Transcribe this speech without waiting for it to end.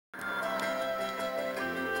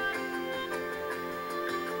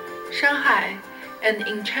Shanghai, an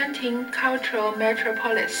enchanting cultural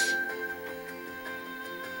metropolis,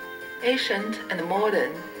 ancient and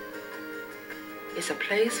modern, is a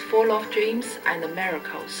place full of dreams and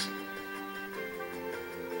miracles.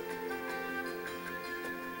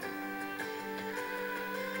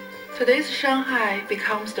 Today's Shanghai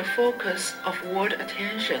becomes the focus of world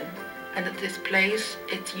attention and displays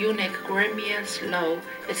its unique grandeur, slow,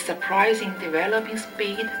 its surprising developing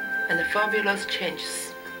speed, and fabulous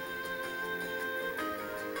changes.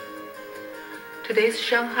 Today's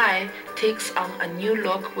Shanghai takes on a new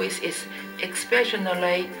look with its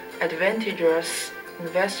exceptionally advantageous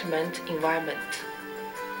investment environment.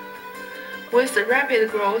 With the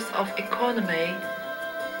rapid growth of economy,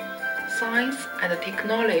 science and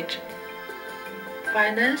technology,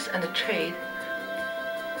 finance and trade,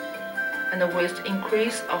 and with the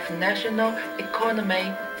increase of national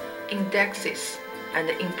economy indexes and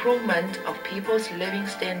the improvement of people's living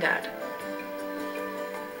standard,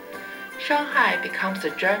 Shanghai becomes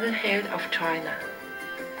the dragonhead of China,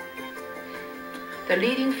 the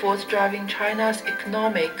leading force driving China's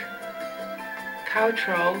economic,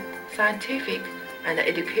 cultural, scientific, and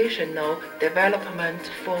educational development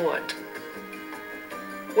forward.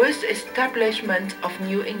 With the establishment of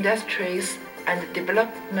new industries and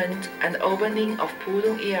development and opening of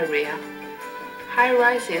Pudong area,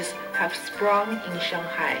 high-rises have sprung in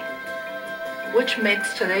Shanghai, which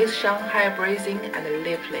makes today's Shanghai breathing and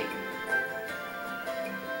lively.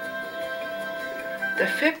 The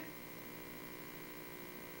fifth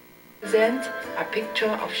presents a picture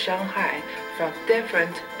of Shanghai from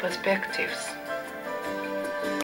different perspectives.